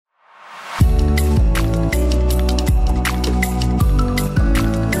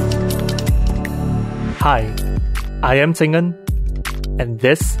Hi, I am Tingan, and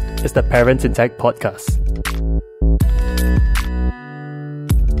this is the Parents in Tech podcast.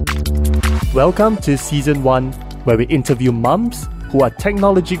 Welcome to Season 1, where we interview mums who are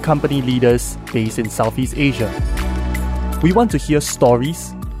technology company leaders based in Southeast Asia. We want to hear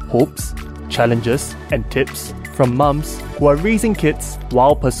stories, hopes, challenges, and tips from mums who are raising kids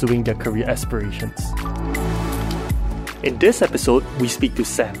while pursuing their career aspirations. In this episode, we speak to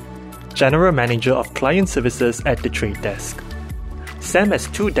Sam, General Manager of Client Services at The Trade Desk. Sam has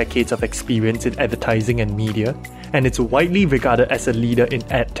 2 decades of experience in advertising and media, and is widely regarded as a leader in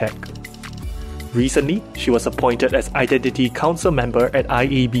ad tech. Recently, she was appointed as Identity Council member at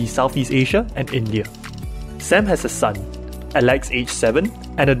IAB Southeast Asia and India. Sam has a son, Alex age 7,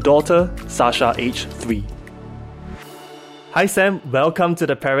 and a daughter, Sasha age 3. Hi Sam, welcome to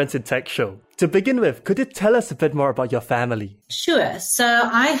the Parents in Tech show. To begin with, could you tell us a bit more about your family? Sure. So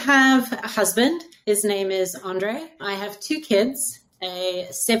I have a husband. His name is Andre. I have 2 kids, a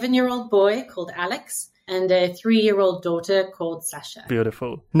 7-year-old boy called Alex and a 3-year-old daughter called Sasha.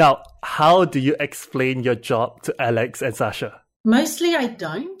 Beautiful. Now, how do you explain your job to Alex and Sasha? Mostly I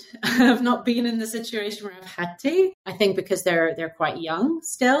don't. I've not been in the situation where I've had to. I think because they're quite young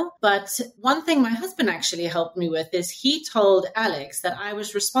still. But one thing my husband actually helped me with is he told Alex that I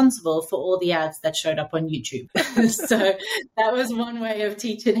was responsible for all the ads that showed up on YouTube. So that was one way of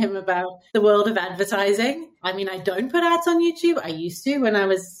teaching him about the world of advertising. I mean, I don't put ads on YouTube. I used to when I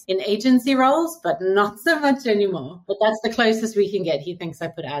was in agency roles, but not so much anymore. But that's the closest we can get. He thinks I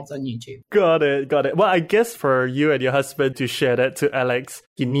put ads on YouTube. Got it. Well, I guess for you and your husband to share that to Alex,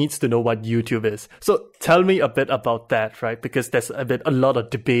 he needs to know what YouTube is. So tell me a bit about that, right? Because there's a lot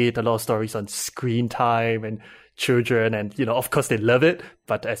of debate, a lot of stories on screen time and children. And, of course they love it,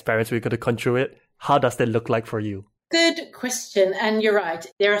 but as parents, we've got to control it. How does that look like for you? Good question. And you're right.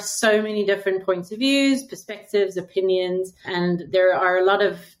 There are so many different points of views, perspectives, opinions, and there are a lot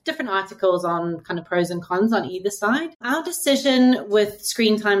of different articles on kind of pros and cons on either side. Our decision with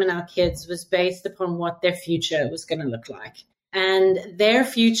screen time and our kids was based upon what their future was going to look like. And their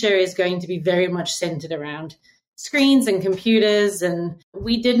future is going to be very much centered around screens and computers. And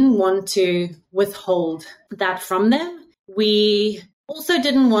we didn't want to withhold that from them. We also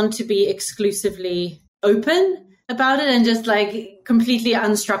didn't want to be exclusively open about it and just like completely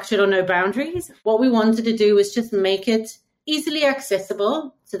unstructured or no boundaries. What we wanted to do was just make it easily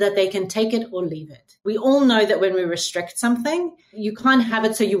accessible so that they can take it or leave it. We all know that when we restrict something, you can't have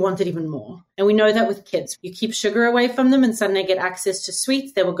it so you want it even more. And we know that with kids. You keep sugar away from them and suddenly get access to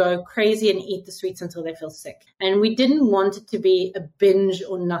sweets. They will go crazy and eat the sweets until they feel sick. And we didn't want it to be a binge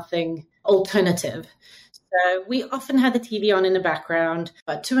or nothing alternative. So we often had the TV on in the background.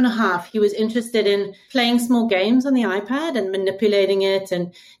 About 2.5, he was interested in playing small games on the iPad and manipulating it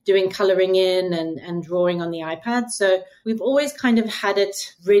and doing coloring in and drawing on the iPad. So we've always kind of had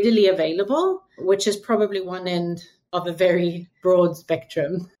it readily available, which is probably one end of a very broad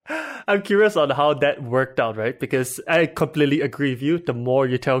spectrum. I'm curious on how that worked out, right? Because I completely agree with you. The more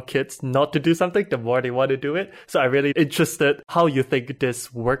you tell kids not to do something, the more they want to do it. So I'm really interested how you think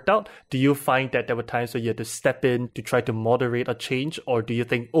this worked out. Do you find that there were times where you had to step in to try to moderate a change? Or do you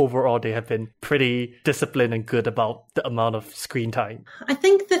think overall they have been pretty disciplined and good about the amount of screen time? I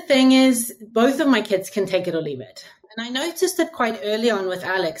think the thing is both of my kids can take it or leave it. And I noticed that quite early on with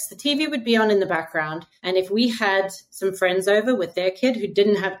Alex, the TV would be on in the background. And if we had some friends over with their kid who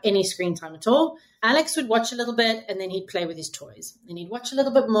didn't have any screen time at all, Alex would watch a little bit and then he'd play with his toys. Then he'd watch a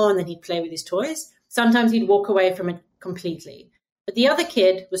little bit more and then he'd play with his toys. Sometimes he'd walk away from it completely. But the other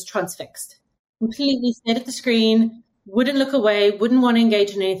kid was transfixed, completely stared at the screen, wouldn't look away, wouldn't want to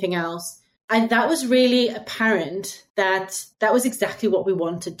engage in anything else. And that was really apparent that was exactly what we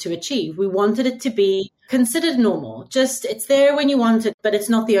wanted to achieve. We wanted it to be considered normal. Just it's there when you want it, but it's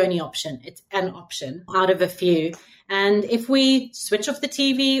not the only option. It's an option out of a few. And if we switch off the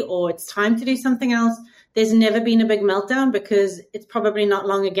TV or it's time to do something else, there's never been a big meltdown because it's probably not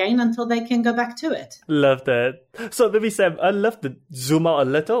long again until they can go back to it. Love that. So maybe Sam, I'd love to zoom out a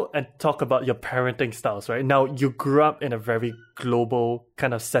little and talk about your parenting styles, right? Now, you grew up in a very global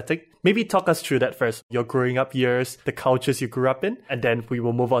kind of setting. Maybe talk us through that first, your growing up years, the cultures you grew up in, and then we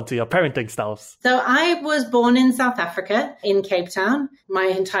will move on to your parenting styles. So I was born in South Africa, in Cape Town. My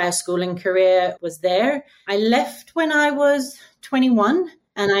entire schooling career was there. I left when I was 21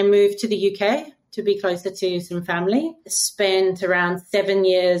 and I moved to the UK to be closer to some family. Spent around 7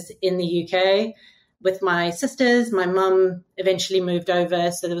 years in the UK with my sisters. My mum eventually moved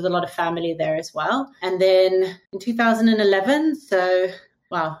over, so there was a lot of family there as well. And then in 2011,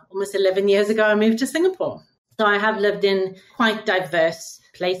 almost 11 years ago, I moved to Singapore. So I have lived in quite diverse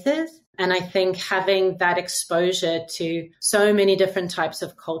places. And I think having that exposure to so many different types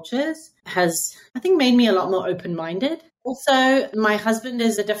of cultures has, I think, made me a lot more open-minded. Also, my husband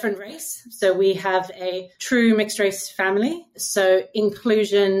is a different race. So we have a true mixed race family. So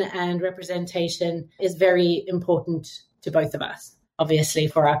inclusion and representation is very important to both of us, obviously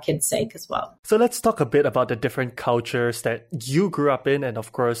for our kids' sake as well. So let's talk a bit about the different cultures that you grew up in and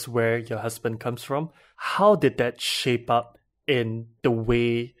of course where your husband comes from. How did that shape up in the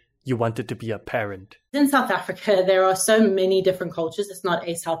way you wanted to be a parent? In South Africa, there are so many different cultures. It's not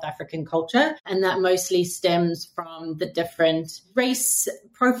a South African culture. And that mostly stems from the different race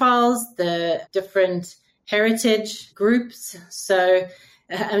profiles, the different heritage groups. So,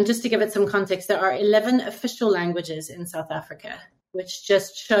 and just to give it some context, there are 11 official languages in South Africa, which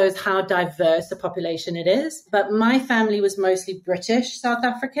just shows how diverse a population it is. But my family was mostly British South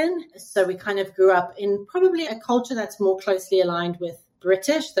African. So we kind of grew up in probably a culture that's more closely aligned with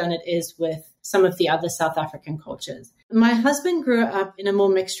British than it is with some of the other South African cultures. My husband grew up in a more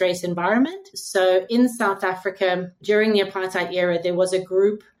mixed race environment. So in South Africa, during the apartheid era, there was a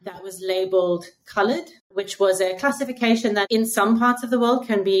group that was labeled colored, which was a classification that in some parts of the world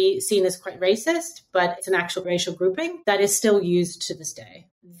can be seen as quite racist, but it's an actual racial grouping that is still used to this day.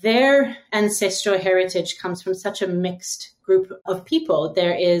 Their ancestral heritage comes from such a mixed group of people.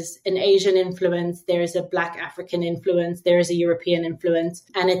 There is an Asian influence, there is a Black African influence, there is a European influence,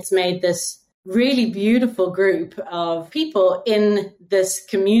 and it's made this really beautiful group of people in this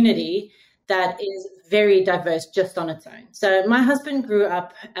community that is very diverse just on its own. So my husband grew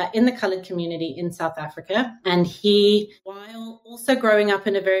up in the colored community in South Africa, and he, while also growing up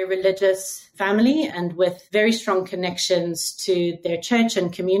in a very religious family and with very strong connections to their church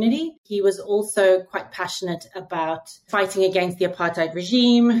and community, he was also quite passionate about fighting against the apartheid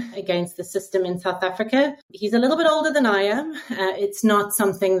regime, against the system in South Africa. He's a little bit older than I am. It's not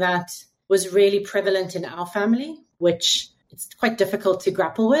something that was really prevalent in our family, which it's quite difficult to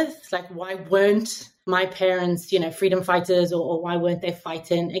grapple with. Like, why weren't my parents, freedom fighters, or why weren't they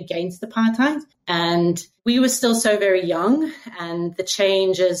fighting against apartheid? And we were still so very young, and the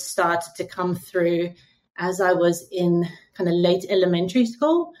changes started to come through as I was in kind of late elementary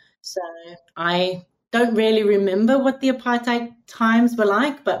school. So I don't really remember what the apartheid times were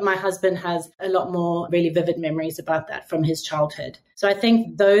like, but my husband has a lot more really vivid memories about that from his childhood. So I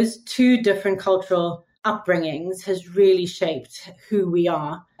think those two different cultural upbringings has really shaped who we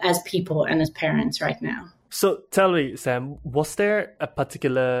are as people and as parents right now. So tell me, Sam, was there a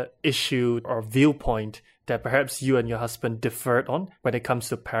particular issue or viewpoint that perhaps you and your husband differed on when it comes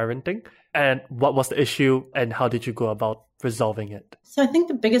to parenting? And what was the issue and how did you go about resolving it? So I think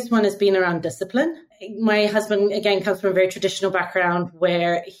the biggest one has been around discipline. My husband, again, comes from a very traditional background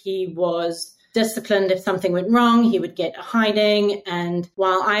where he was disciplined. If something went wrong, he would get a hiding. And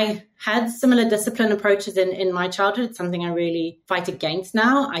while I had similar discipline approaches in my childhood, it's something I really fight against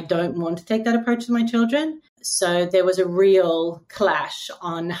now. I don't want to take that approach with my children. So there was a real clash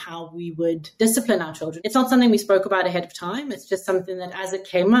on how we would discipline our children. It's not something we spoke about ahead of time. It's just something that as it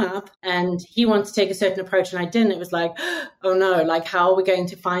came up and he wanted to take a certain approach and I didn't, it was like, oh no, like how are we going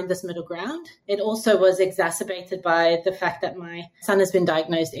to find this middle ground? It also was exacerbated by the fact that my son has been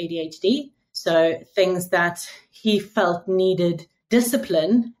diagnosed ADHD. So things that he felt needed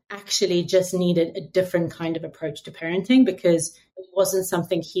discipline actually just needed a different kind of approach to parenting because it wasn't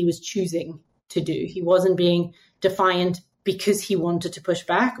something he was choosing to do. He wasn't being defiant because he wanted to push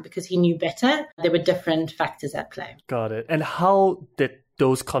back or because he knew better. There were different factors at play. Got it. And how did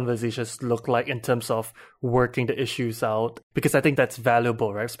those conversations look like in terms of working the issues out? Because I think that's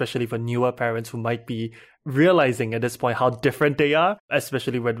valuable, right? Especially for newer parents who might be realizing at this point how different they are,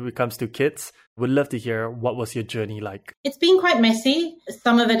 especially when it comes to kids. Would love to hear what was your journey like? It's been quite messy.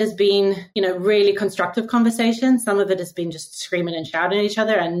 Some of it has been, really constructive conversations. Some of it has been just screaming and shouting at each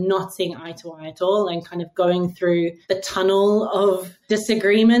other and not seeing eye to eye at all and kind of going through the tunnel of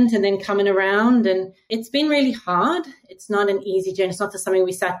disagreement and then coming around. And it's been really hard. It's not an easy journey. It's not just something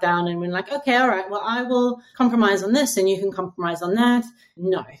we sat down and we're like, okay, all right, well, I will compromise on this and you can compromise on that.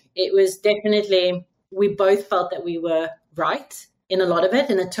 No, it was definitely, we both felt that we were right in a lot of it.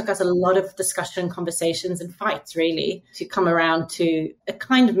 And it took us a lot of discussion, conversations and fights really to come around to a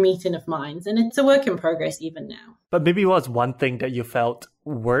kind of meeting of minds. And it's a work in progress even now. But maybe what was one thing that you felt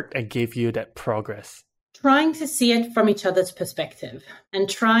worked and gave you that progress? Trying to see it from each other's perspective and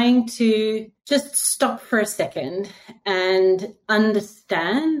trying to just stop for a second and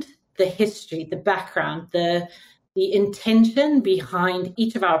understand the history, the background, the intention behind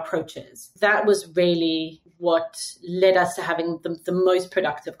each of our approaches. That was really what led us to having the most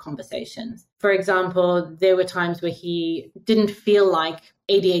productive conversations. For example, there were times where he didn't feel like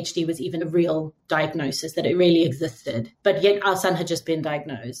ADHD was even a real diagnosis, that it really existed, but yet our son had just been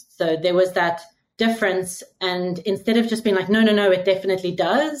diagnosed. So there was that difference. And instead of just being like, no, it definitely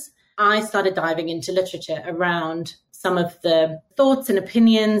does, I started diving into literature around some of the thoughts and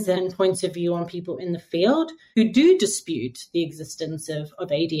opinions and points of view on people in the field who do dispute the existence of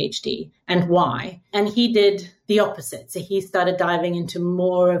ADHD and why. And he did the opposite. So he started diving into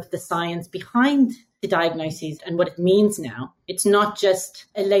more of the science behind the diagnoses and what it means now. It's not just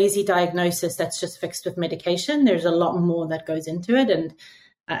a lazy diagnosis that's just fixed with medication. There's a lot more that goes into it. And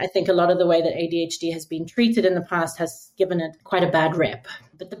I think a lot of the way that ADHD has been treated in the past has given it quite a bad rep.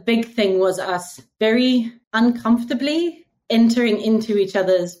 But the big thing was us very uncomfortably entering into each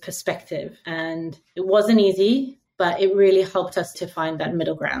other's perspective. And it wasn't easy, but it really helped us to find that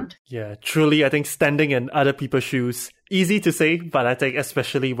middle ground. Yeah, truly, I think standing in other people's shoes, easy to say, but I think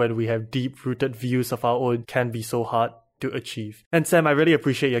especially when we have deep-rooted views of our own, can be so hard to achieve. And Sam, I really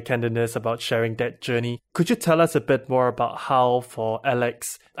appreciate your candidness about sharing that journey. Could you tell us a bit more about how, for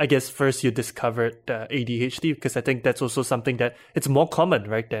Alex, I guess first you discovered ADHD, because I think that's also something that it's more common,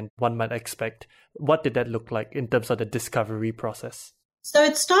 right, than one might expect. What did that look like in terms of the discovery process? So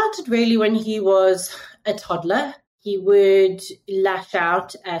it started really when he was a toddler. He would lash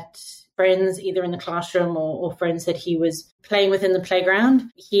out at friends either in the classroom or friends that he was playing with in the playground.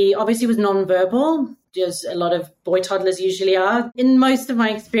 He obviously was nonverbal, as a lot of boy toddlers usually are. In most of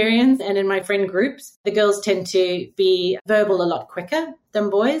my experience and in my friend groups, the girls tend to be verbal a lot quicker than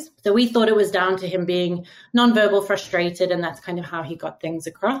boys. So we thought it was down to him being nonverbal, frustrated, and that's kind of how he got things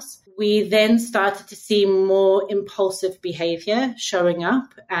across. We then started to see more impulsive behavior showing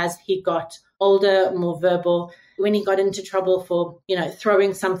up as he got older, more verbal. When he got into trouble for,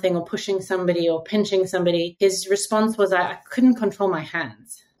 throwing something or pushing somebody or pinching somebody, his response was, I couldn't control my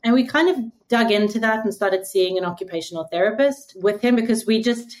hands. And we kind of dug into that and started seeing an occupational therapist with him because we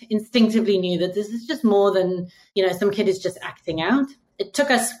just instinctively knew that this is just more than, some kid is just acting out. It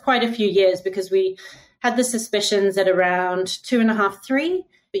took us quite a few years because we had the suspicions at around 2.5, 3,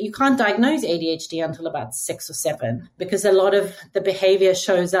 but you can't diagnose ADHD until about 6 or 7 because a lot of the behavior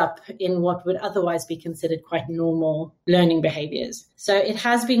shows up in what would otherwise be considered quite normal learning behaviors. So it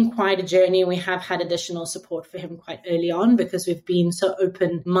has been quite a journey. We have had additional support for him quite early on because we've been so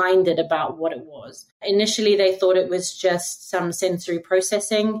open-minded about what it was. Initially, they thought it was just some sensory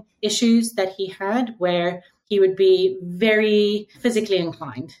processing issues that he had where he would be very physically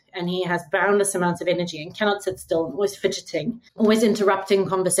inclined and he has boundless amounts of energy and cannot sit still, always fidgeting, always interrupting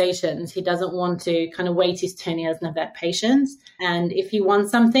conversations. He doesn't want to kind of wait his turn. He doesn't have that patience. And if he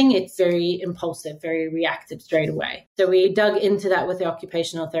wants something, it's very impulsive, very reactive straight away. So we dug into that with the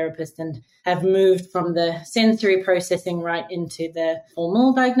occupational therapist and have moved from the sensory processing right into the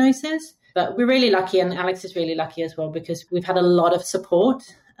formal diagnosis. But we're really lucky, and Alex is really lucky as well, because we've had a lot of support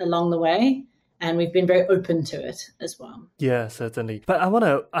along the way. And we've been very open to it as well. Yeah, certainly. But I want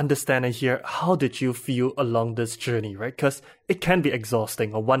to understand and hear, how did you feel along this journey, right? Because it can be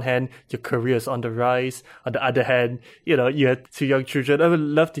exhausting. On one hand, your career is on the rise. On the other hand, you had 2 young children. I would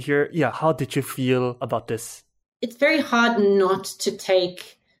love to hear, how did you feel about this? It's very hard not to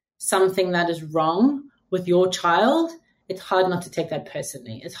take something that is wrong with your child. It's hard not to take that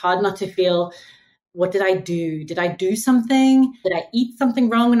personally. It's hard not to feel, what did I do? Did I do something? Did I eat something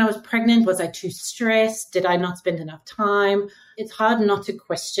wrong when I was pregnant? Was I too stressed? Did I not spend enough time? It's hard not to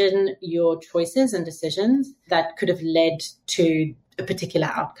question your choices and decisions that could have led to a particular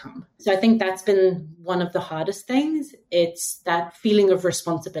outcome. So I think that's been one of the hardest things. It's that feeling of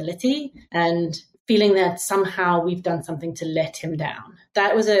responsibility and feeling that somehow we've done something to let him down.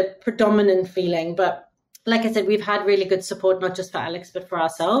 That was a predominant feeling. But like I said, we've had really good support, not just for Alex, but for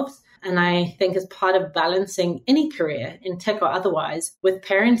ourselves. And I think as part of balancing any career in tech or otherwise with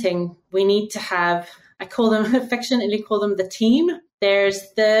parenting, we need to have, I affectionately call them the team.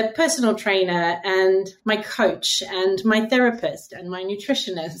 There's the personal trainer and my coach and my therapist and my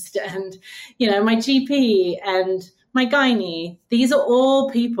nutritionist and, my GP and my gynae. These are all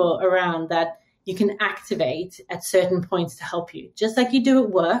people around that you can activate at certain points to help you, just like you do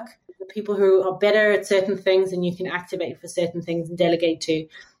at work. People who are better at certain things and you can activate for certain things and delegate to.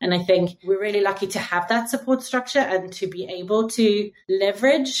 And I think we're really lucky to have that support structure and to be able to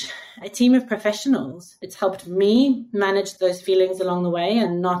leverage a team of professionals. It's helped me manage those feelings along the way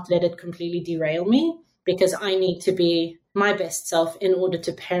and not let it completely derail me, because I need to be my best self in order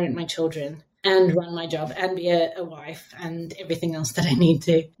to parent my children and run my job and be a wife and everything else that I need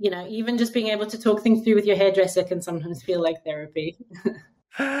to. Even just being able to talk things through with your hairdresser can sometimes feel like therapy.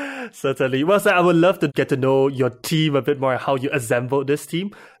 Certainly. Well, sir, I would love to get to know your team a bit more, how you assembled this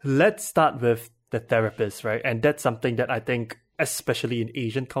team. Let's start with the therapist, right? And that's something that I think, especially in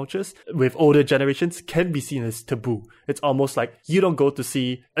Asian cultures, with older generations, can be seen as taboo. It's almost like you don't go to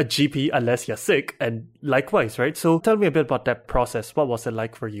see a GP unless you're sick, and likewise, right? So tell me a bit about that process. What was it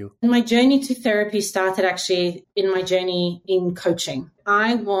like for you? My journey to therapy started actually in my journey in coaching.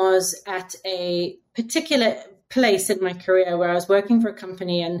 I was at a particular place in my career where I was working for a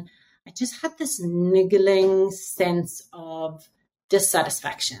company, and I just had this niggling sense of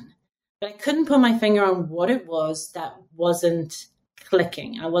dissatisfaction. But I couldn't put my finger on what it was that wasn't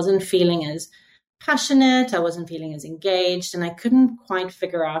clicking. I wasn't feeling as passionate. I wasn't feeling as engaged. And I couldn't quite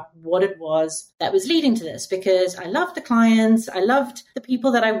figure out what it was that was leading to this, because I loved the clients. I loved the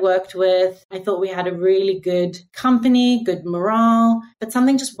people that I worked with. I thought we had a really good company, good morale, but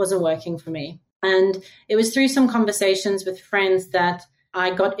something just wasn't working for me. And it was through some conversations with friends that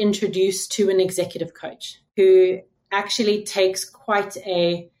I got introduced to an executive coach who actually takes quite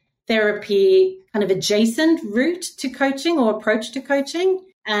a therapy kind of adjacent route to coaching or approach to coaching.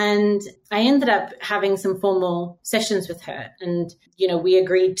 And I ended up having some formal sessions with her. And, we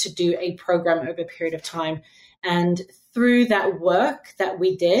agreed to do a program over a period of time. And through that work that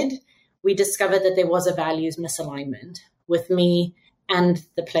we did, we discovered that there was a values misalignment with me and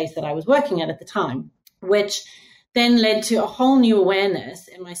the place that I was working at the time, which then led to a whole new awareness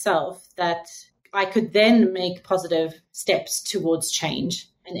in myself that I could then make positive steps towards change,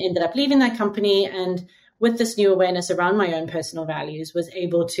 and ended up leaving that company. And with this new awareness around my own personal values, was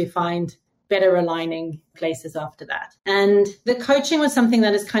able to find better aligning places after that. And the coaching was something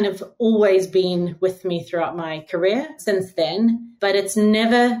that has kind of always been with me throughout my career since then, but it's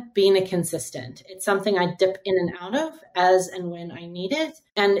never been a consistent. It's something I dip in and out of as and when I need it.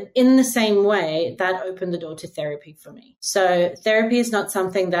 And in the same way, that opened the door to therapy for me. So therapy is not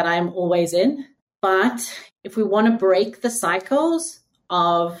something that I'm always in, but if we want to break the cycles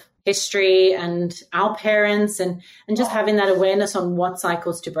of history and our parents and just having that awareness on what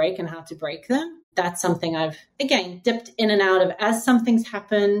cycles to break and how to break them, that's something I've, again, dipped in and out of as something's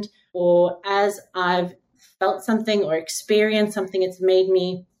happened or as I've felt something or experienced something. It's made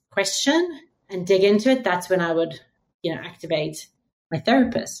me question and dig into it. That's when I would, activate my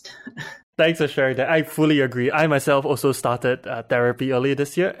therapist. Thanks for sharing that. I fully agree. I myself also started therapy earlier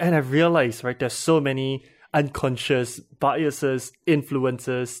this year, and I've realized, right, there's so many unconscious biases,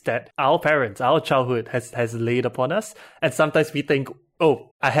 influences that our parents, our childhood has laid upon us. And sometimes we think,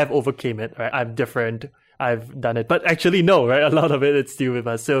 oh, I have overcame it, right? I'm different. I've done it. But actually, no, right? A lot of it's still with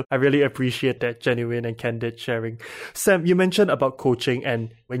us. So I really appreciate that genuine and candid sharing. Sam, you mentioned about coaching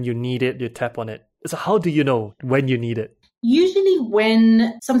and when you need it, you tap on it. So how do you know when you need it? Usually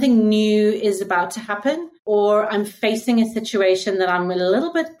when something new is about to happen or I'm facing a situation that I'm a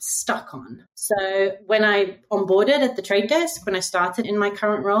little bit stuck on. So when I onboarded at the trade desk, when I started in my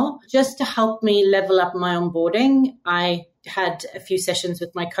current role, just to help me level up my onboarding, I had a few sessions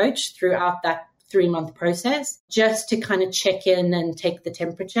with my coach throughout that 3-month process just to kind of check in and take the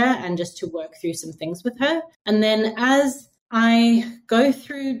temperature and just to work through some things with her. And then as I go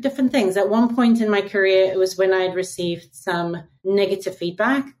through different things. At one point in my career, it was when I had received some negative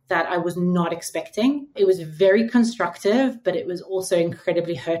feedback that I was not expecting. It was very constructive, but it was also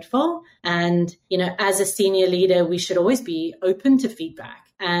incredibly hurtful. And, as a senior leader, we should always be open to feedback.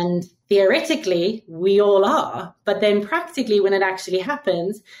 And theoretically, we all are. But then practically, when it actually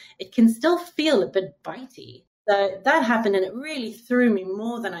happens, it can still feel a bit bitey. So that happened, and it really threw me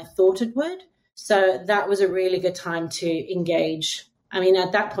more than I thought it would. So that was a really good time to engage. I mean,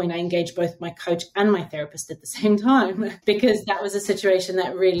 at that point, I engaged both my coach and my therapist at the same time because that was a situation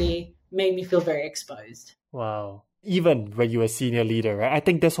that really made me feel very exposed. Wow. Even when you're a senior leader, right? I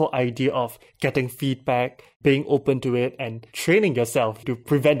think this whole idea of getting feedback, being open to it, and training yourself to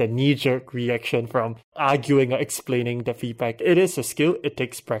prevent a knee-jerk reaction from arguing or explaining the feedback, it is a skill. It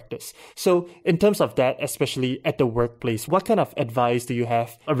takes practice. So in terms of that, especially at the workplace, what kind of advice do you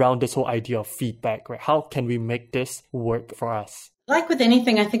have around this whole idea of feedback, right? How can we make this work for us? Like with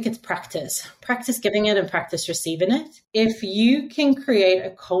anything, I think it's practice giving it and practice receiving it. If you can create a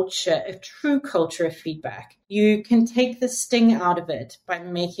culture, a true culture of feedback, you can take the sting out of it by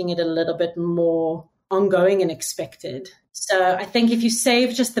making it a little bit more ongoing and expected. So I think if you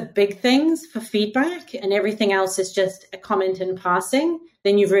save just the big things for feedback and everything else is just a comment in passing,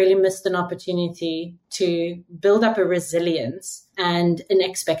 then you've really missed an opportunity to build up a resilience and an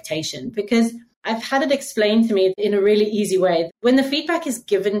expectation. Because I've had it explained to me in a really easy way. When the feedback is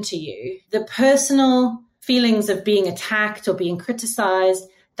given to you, the personal feelings of being attacked or being criticized,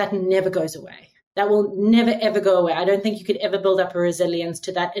 that never goes away. that will never, ever go away. I don't think you could ever build up a resilience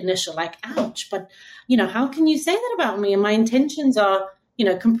to that initial, like, ouch, but, how can you say that about me? And my intentions are,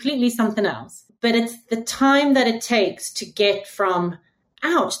 completely something else. But it's the time that it takes to get from,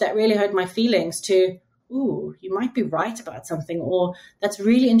 ouch, that really hurt my feelings, to, ooh, you might be right about something, or that's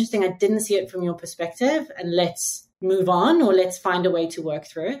really interesting. I didn't see it from your perspective, and let's move on, or let's find a way to work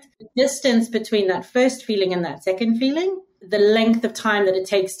through it. The distance between that first feeling and that second feeling, the length of time that it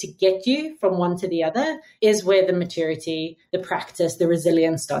takes to get you from one to the other, is where the maturity, the practice, the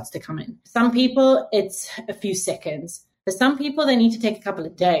resilience starts to come in. Some people, it's a few seconds. For some people, they need to take a couple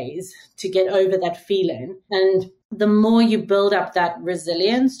of days to get over that feeling. And the more you build up that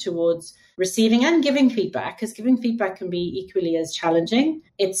resilience towards receiving and giving feedback, because giving feedback can be equally as challenging,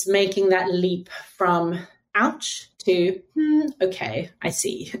 it's making that leap from ouch to, okay, I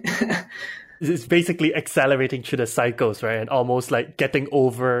see. It's basically accelerating through the cycles, right? And almost like getting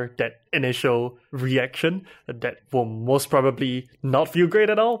over that initial reaction that will most probably not feel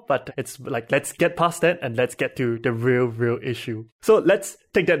great at all. But it's like, let's get past that and let's get to the real issue. So let's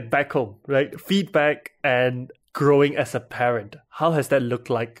take that back home, right? Feedback and growing as a parent. How has that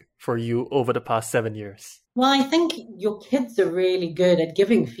looked like for you over the past 7 years? Well, I think your kids are really good at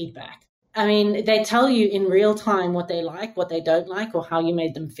giving feedback. I mean, they tell you in real time what they like, what they don't like, or how you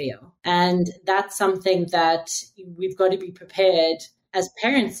made them feel. And that's something that we've got to be prepared as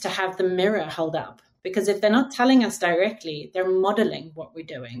parents to have the mirror held up. Because if they're not telling us directly, they're modeling what we're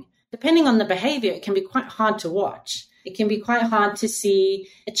doing. Depending on the behavior, it can be quite hard to watch. It can be quite hard to see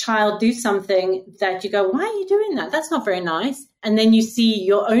a child do something that you go, why are you doing that? That's not very nice. And then you see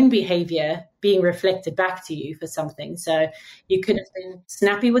your own behavior being reflected back to you for something. So you could have been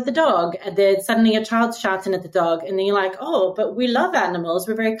snappy with the dog, and then suddenly your child's shouting at the dog, and then you're like, oh, but we love animals.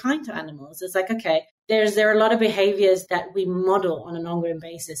 We're very kind to animals. It's like, okay, there are a lot of behaviors that we model on an ongoing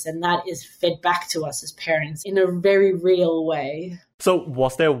basis, and that is fed back to us as parents in a very real way. So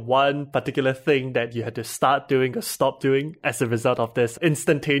was there one particular thing that you had to start doing or stop doing as a result of this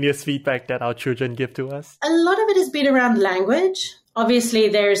instantaneous feedback that our children give to us? A lot of it has been around language. Obviously,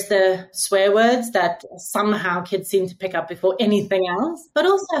 there's the swear words that somehow kids seem to pick up before anything else, but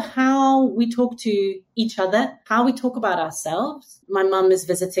also how we talk to each other, how we talk about ourselves. My mum is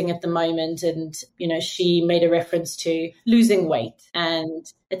visiting at the moment, and, she made a reference to losing weight. And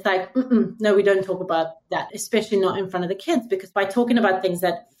it's like, no, we don't talk about that, especially not in front of the kids, because by talking about things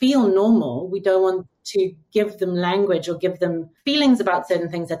that feel normal, we don't want to give them language or give them feelings about certain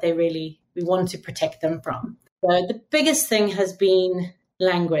things that we want to protect them from. So the biggest thing has been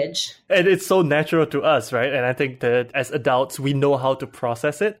language. And it's so natural to us, right? And I think that as adults, we know how to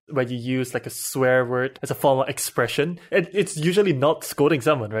process it. When you use like a swear word as a form of expression, it's usually not scolding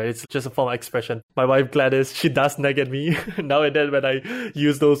someone, right? It's just a form of expression. My wife Gladys, she does nag at me now and then when I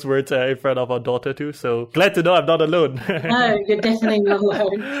use those words in front of our daughter too. So glad to know I'm not alone. No, you're definitely not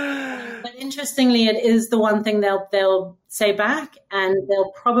alone. But interestingly, it is the one thing they'll say back, and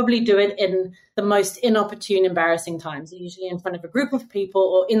they'll probably do it in the most inopportune, embarrassing times, usually in front of a group of people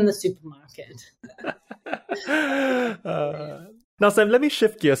or in the supermarket. Now, Sam, let me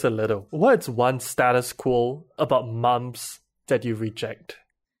shift gears a little. What's one status quo about mums that you reject?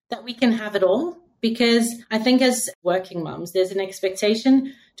 That we can have it all. Because I think as working mums, there's an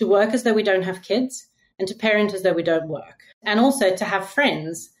expectation to work as though we don't have kids, and to parent as though we don't work. And also to have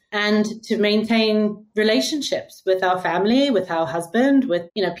friends, and to maintain relationships with our family, with our husband, with,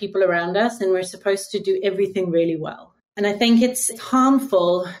 people around us. And we're supposed to do everything really well. And I think it's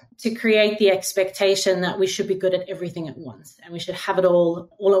harmful to create the expectation that we should be good at everything at once and we should have it all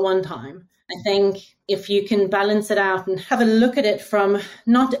at one time. I think if you can balance it out and have a look at it from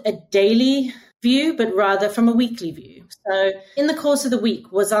not a daily view, but rather from a weekly view. So in the course of the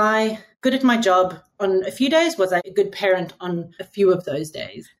week, was I good at my job on a few days? Was I a good parent on a few of those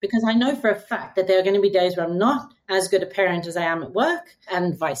days? Because I know for a fact that there are going to be days where I'm not as good a parent as I am at work,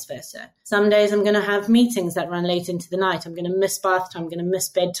 and vice versa. Some days I'm going to have meetings that run late into the night. I'm going to miss bath time. I'm going to miss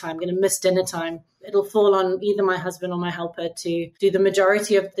bedtime. I'm going to miss dinner time. It'll fall on either my husband or my helper to do the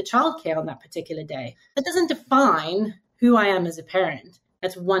majority of the childcare on that particular day. That doesn't define who I am as a parent.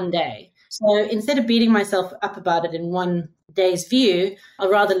 That's one day. So instead of beating myself up about it in one day's view, I'll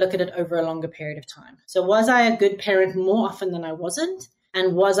rather look at it over a longer period of time. So was I a good parent more often than I wasn't?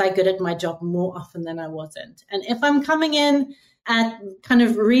 And was I good at my job more often than I wasn't? And if I'm coming in at kind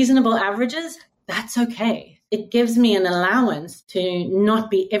of reasonable averages, that's okay. it gives me an allowance to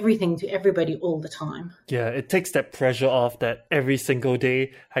not be everything to everybody all the time. Yeah, it takes that pressure off that every single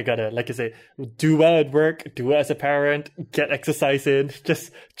day I gotta, like I say, do well at work, do well as a parent, get exercise in,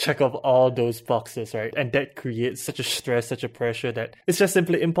 just check off all those boxes, right? And that creates such a stress, such a pressure that it's just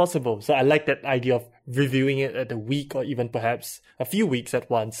simply impossible. So I like that idea of reviewing it at a week or even perhaps a few weeks at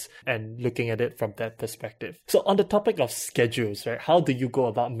once and looking at it from that perspective. So on the topic of schedules, right? How do you go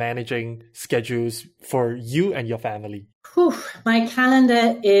about managing schedules for you and your family? Whew, my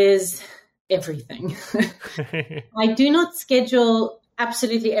calendar is everything. I do not schedule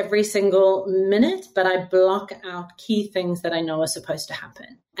absolutely every single minute, but I block out key things that I know are supposed to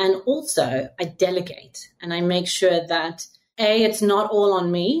happen. And also I delegate and I make sure that it's not all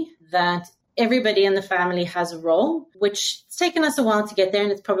on me, that everybody in the family has a role, which it's taken us a while to get there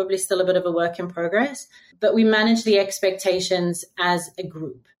and it's probably still a bit of a work in progress, but we manage the expectations as a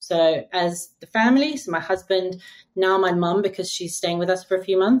group. So as the family, so my husband, now my mum, because she's staying with us for a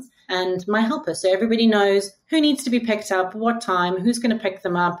few months, and my helper. So everybody knows who needs to be picked up, what time, who's going to pick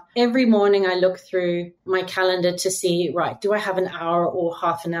them up. Every morning I look through my calendar to see, right, do I have an hour or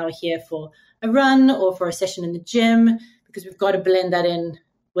half an hour here for a run or for a session in the gym? Because we've got to blend that in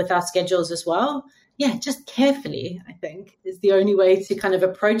with our schedules as well. Yeah, just carefully, I think, is the only way to kind of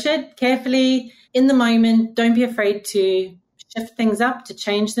approach it. Carefully, in the moment, don't be afraid to shift things up, to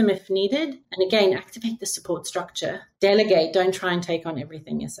change them if needed. And again, activate the support structure. Delegate, don't try and take on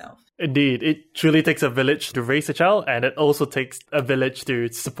everything yourself. Indeed, it truly takes a village to raise a child, and it also takes a village to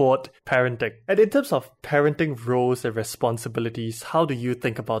support parenting. And in terms of parenting roles and responsibilities, how do you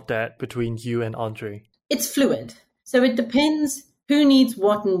think about that between you and Andre? It's fluid. So it depends who needs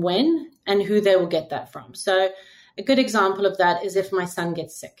what and when, and who they will get that from. So a good example of that is if my son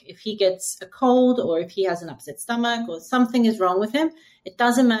gets sick. If he gets a cold or if he has an upset stomach or something is wrong with him, it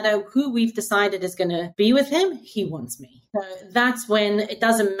doesn't matter who we've decided is going to be with him, he wants me. So that's when it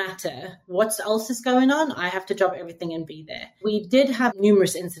doesn't matter what else is going on. I have to drop everything and be there. We did have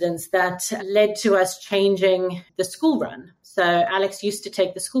numerous incidents that led to us changing the school run. So Alex used to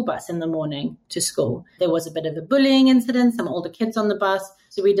take the school bus in the morning to school. There was a bit of a bullying incident, some older kids on the bus.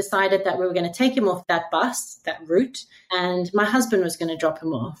 So we decided that we were going to take him off that bus, that route, and my husband was going to drop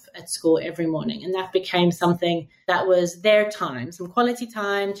him off at school every morning. And that became something that was their time, some quality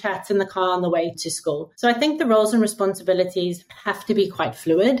time, chats in the car on the way to school. So I think the roles and responsibilities have to be quite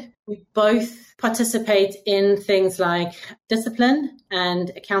fluid. We both participate in things like discipline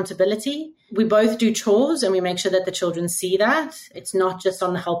and accountability. We both do chores and we make sure that the children see that. It's not just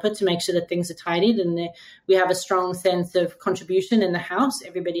on the helper to make sure that things are tidied and we have a strong sense of contribution in the house.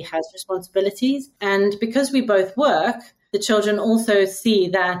 Everybody has responsibilities. And because we both work, the children also see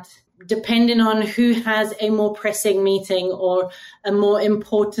that depending on who has a more pressing meeting or a more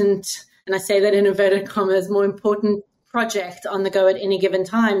important, and I say that in inverted commas, more important project on the go at any given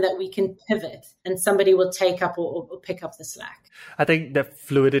time, that we can pivot and somebody will take up or pick up the slack. I think that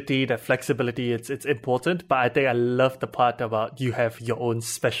fluidity, that flexibility, it's important, but I think I love the part about you have your own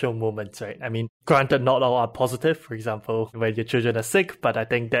special moments, right? I mean, granted, not all are positive, for example, when your children are sick, but I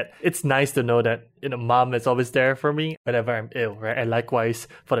think that it's nice to know that, mom is always there for me whenever I'm ill, right? And likewise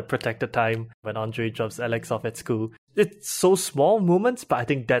for the protected time when Andre drops Alex off at school. It's so small moments, but I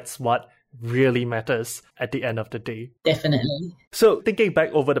think that's what really matters at the end of the day. Definitely. So thinking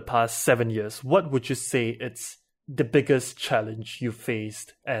back over the past 7 years, what would you say it's the biggest challenge you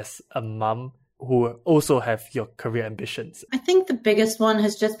faced as a mom who also have your career ambitions? I think the biggest one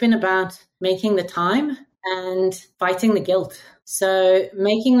has just been about making the time and fighting the guilt. So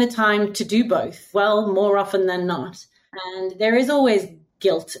making the time to do both, well, more often than not. And there is always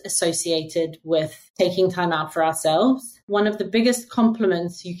guilt associated with taking time out for ourselves. One of the biggest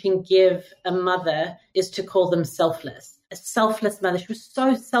compliments you can give a mother is to call them selfless. A selfless mother. She was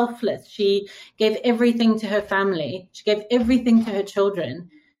so selfless. She gave everything to her family. She gave everything to her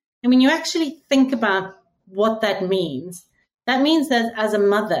children. And when you actually think about what that means that as a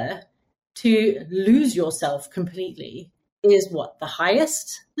mother, to lose yourself completely is what? The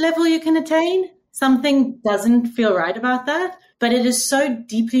highest level you can attain? Something doesn't feel right about that. But it is so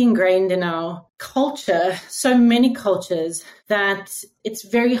deeply ingrained in our culture, so many cultures, that it's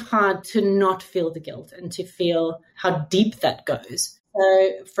very hard to not feel the guilt and to feel how deep that goes.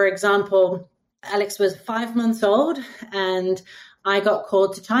 So, for example, Alex was 5 months old and I got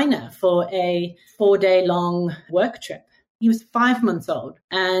called to China for a 4-day-long work trip. He was 5 months old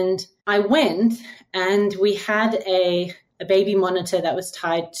and I went and we had a baby monitor that was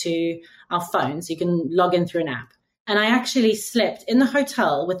tied to our phone so you can log in through an app. And I actually slept in the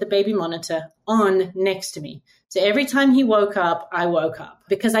hotel with the baby monitor on next to me. So every time he woke up, I woke up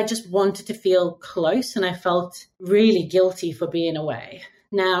because I just wanted to feel close and I felt really guilty for being away.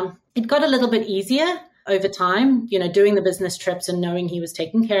 Now, it got a little bit easier over time, doing the business trips and knowing he was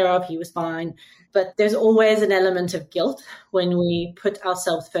taken care of, he was fine. But there's always an element of guilt when we put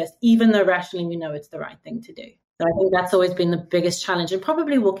ourselves first, even though rationally we know it's the right thing to do. So I think that's always been the biggest challenge and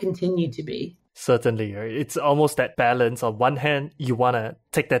probably will continue to be. Certainly. It's almost that balance. On one hand, you want to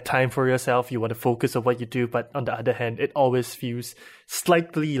take that time for yourself. You want to focus on what you do. But on the other hand, it always feels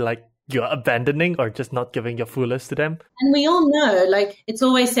slightly like you're abandoning or just not giving your fullest to them. And we all know, it's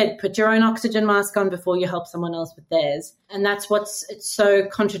always said, put your own oxygen mask on before you help someone else with theirs. And that's it's so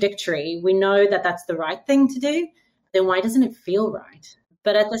contradictory. We know that that's the right thing to do. Then why doesn't it feel right?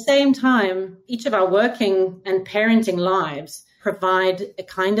 But at the same time, each of our working and parenting lives provide a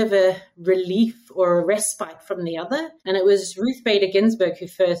kind of a relief or a respite from the other. And it was Ruth Bader Ginsburg who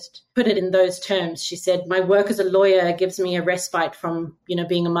first put it in those terms. She said, my work as a lawyer gives me a respite from,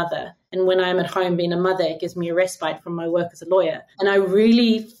 being a mother. And when I'm at home being a mother, it gives me a respite from my work as a lawyer. And I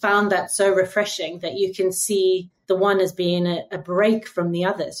really found that so refreshing that you can see the one as being a break from the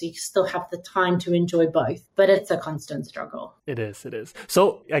other. So you still have the time to enjoy both. But it's a constant struggle. It is.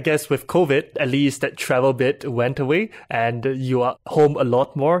 So I guess with COVID, at least that travel bit went away and you are home a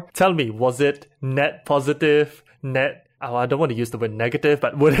lot more. Tell me, was it net positive, I don't want to use the word negative,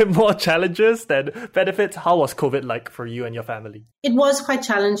 but were there more challenges than benefits? How was COVID like for you and your family? It was quite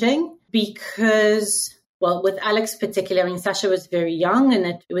challenging because, with Alex particularly, Sasha was very young and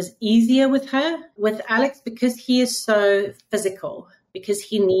it was easier with her. With Alex, because he is so physical, because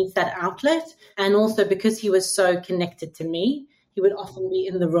he needs that outlet, and also because he was so connected to me, he would often be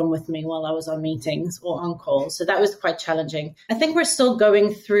in the room with me while I was on meetings or on calls. So that was quite challenging. I think we're still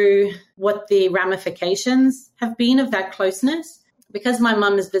going through what the ramifications have been of that closeness. Because my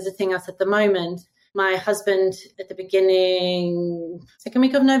mum is visiting us at the moment, my husband, at the second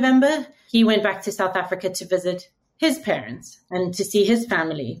week of November, he went back to South Africa to visit his parents and to see his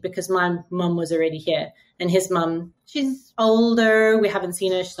family because my mum was already here. And his mum, she's older. We haven't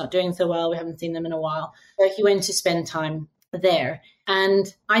seen her. She's not doing so well. We haven't seen them in a while. So he went to spend time there.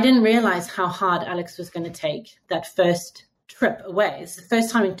 And I didn't realize how hard Alex was going to take that first trip away. It's the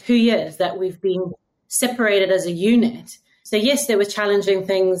first time in 2 years that we've been separated as a unit. So yes, there were challenging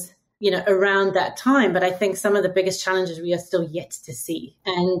things, around that time, but I think some of the biggest challenges we are still yet to see.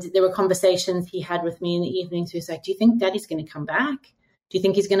 And there were conversations he had with me in the evenings. He was like, do you think Daddy's going to come back? Do you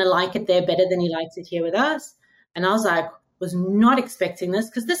think he's going to like it there better than he likes it here with us? And I was like, was not expecting this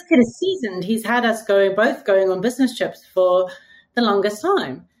because this kid is seasoned. He's had us both going on business trips for the longest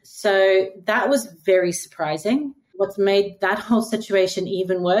time. So that was very surprising. What's made that whole situation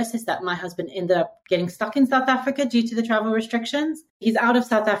even worse is that my husband ended up getting stuck in South Africa due to the travel restrictions. He's out of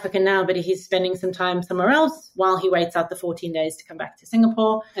South Africa now, but he's spending some time somewhere else while he waits out the 14 days to come back to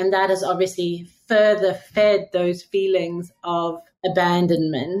Singapore. And that has obviously further fed those feelings of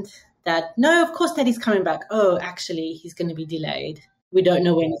abandonment that, no, of course Daddy's coming back. Oh, actually, he's going to be delayed. We don't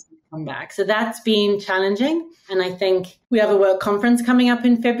know when he's going to come back. So that's been challenging. And I think we have a work conference coming up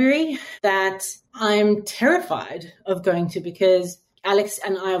in February that I'm terrified of going to because Alex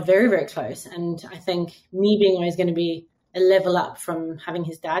and I are very, very close. And I think me being away is going to be a level up from having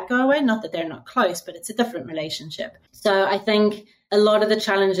his dad go away. Not that they're not close, but it's a different relationship. So I think a lot of the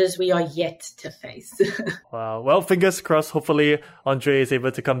challenges we are yet to face. Wow. Well, fingers crossed. Hopefully, Andre is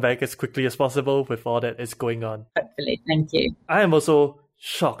able to come back as quickly as possible with all that is going on. Hopefully. Thank you. I am also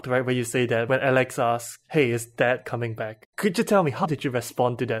shocked, right, when you say that, when Alex asks, hey, is Dad coming back? Could you tell me, how did you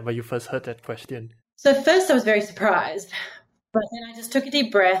respond to that when you first heard that question? So first I was very surprised, but then I just took a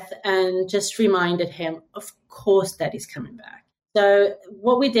deep breath and just reminded him, of course Daddy's coming back. So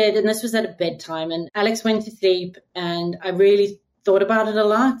what we did, and this was at a bedtime, and Alex went to sleep, and I really thought about it a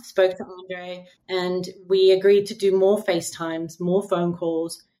lot, spoke to Andre, and we agreed to do more FaceTimes, more phone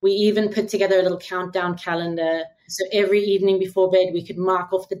calls. We even put together a little countdown calendar. So every evening before bed, we could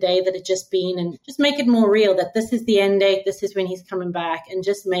mark off the day that had just been and just make it more real that this is the end date, this is when he's coming back, and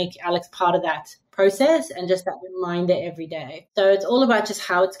just make Alex part of that process and just that reminder every day. So it's all about just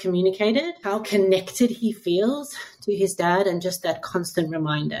how it's communicated, how connected he feels to his dad, and just that constant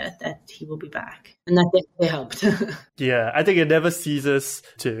reminder that he will be back. And that definitely helped. Yeah, I think it never ceases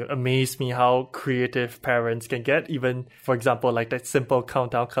to amaze me how creative parents can get. Even, for example, like that simple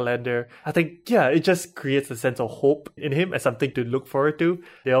countdown calendar. I think, yeah, it just creates a sense of hope in him as something to look forward to.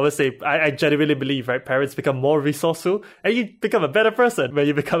 They always say, I genuinely believe, right, parents become more resourceful and you become a better person when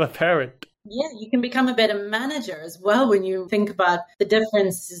you become a parent. Yeah, you can become a better manager as well when you think about the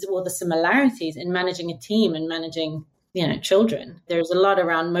differences or the similarities in managing a team and managing children. There's a lot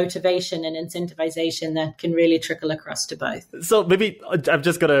around motivation and incentivization that can really trickle across to both. So maybe I'm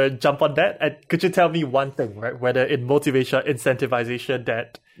just going to jump on that. And could you tell me one thing, right? Whether in motivation, incentivization,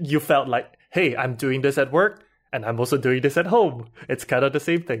 that you felt like, hey, I'm doing this at work and I'm also doing this at home. It's kind of the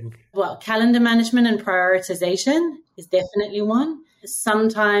same thing. Well, calendar management and prioritization is definitely one.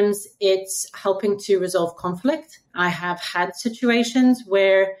 Sometimes it's helping to resolve conflict. I have had situations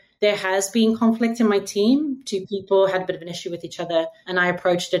where there has been conflict in my team. Two people had a bit of an issue with each other, and I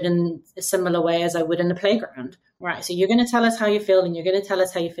approached it in a similar way as I would in the playground. Right, so you're going to tell us how you feel, and you're going to tell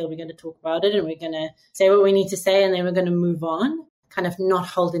us how you feel. We're going to talk about it, and we're going to say what we need to say, and then we're going to move on, kind of not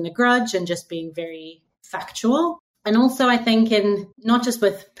holding a grudge and just being very factual. And also, I think in not just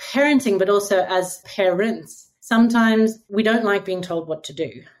with parenting, but also as parents, sometimes we don't like being told what to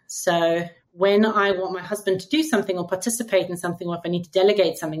do. So when I want my husband to do something or participate in something, or if I need to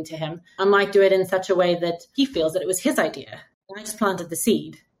delegate something to him, I might do it in such a way that he feels that it was his idea. I just planted the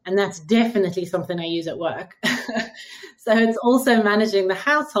seed. And that's definitely something I use at work. So it's also managing the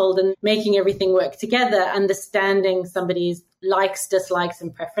household and making everything work together, understanding somebody's likes, dislikes,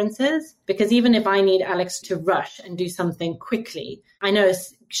 and preferences. Because even if I need Alex to rush and do something quickly, I know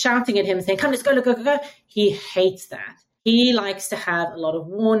shouting at him saying, come, let's go, go. He hates that. He likes to have a lot of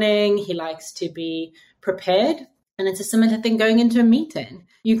warning. He likes to be prepared. And it's a similar thing going into a meeting.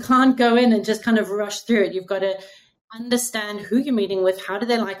 You can't go in and just kind of rush through it. You've got to understand who you're meeting with, how do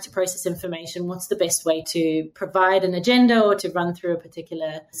they like to process information, what's the best way to provide an agenda or to run through a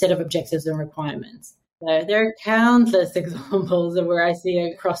particular set of objectives and requirements. So there are countless examples of where I see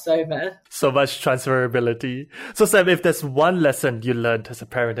a crossover. So much transferability. So Sam, if there's one lesson you learned as a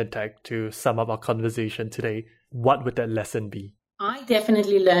parent in tech to sum up our conversation today, what would that lesson be? I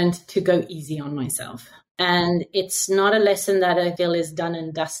definitely learned to go easy on myself. And it's not a lesson that I feel is done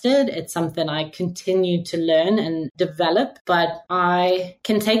and dusted. It's something I continue to learn and develop, but I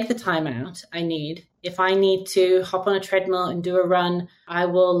can take the time out I need. If I need to hop on a treadmill and do a run, I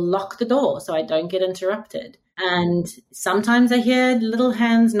will lock the door so I don't get interrupted. And sometimes I hear little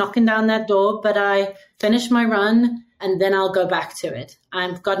hands knocking down that door, but I finish my run and then I'll go back to it.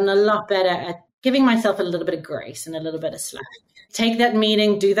 I've gotten a lot better at giving myself a little bit of grace and a little bit of slack. Take that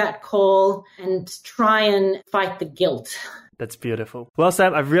meeting, do that call, and try and fight the guilt. That's beautiful. Well,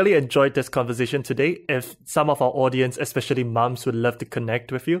 Sam, I've really enjoyed this conversation today. If some of our audience, especially moms, would love to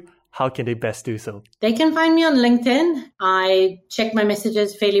connect with you, how can they best do so? They can find me on LinkedIn. I check my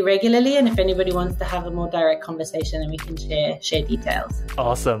messages fairly regularly, and if anybody wants to have a more direct conversation, then we can share details.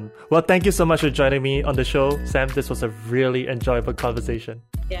 Awesome. Well, thank you so much for joining me on the show, Sam. This was a really enjoyable conversation.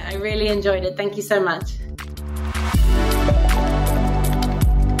 Yeah, I really enjoyed it. Thank you so much.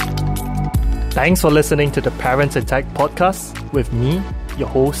 Thanks for listening to the Parents in Tech podcast with me, your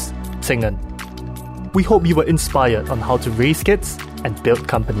host, Tingen. We hope you were inspired on how to raise kids and build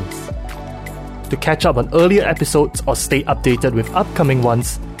companies. To catch up on earlier episodes or stay updated with upcoming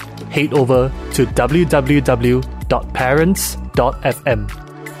ones, head over to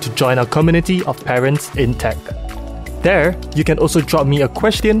www.parents.fm to join our community of parents in tech. There, you can also drop me a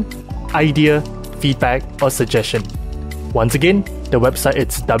question, idea, feedback, or suggestion. Once again, the website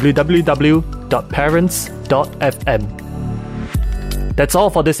is www.parents.fm. That's all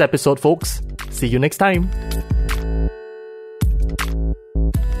for this episode, folks. See you next time.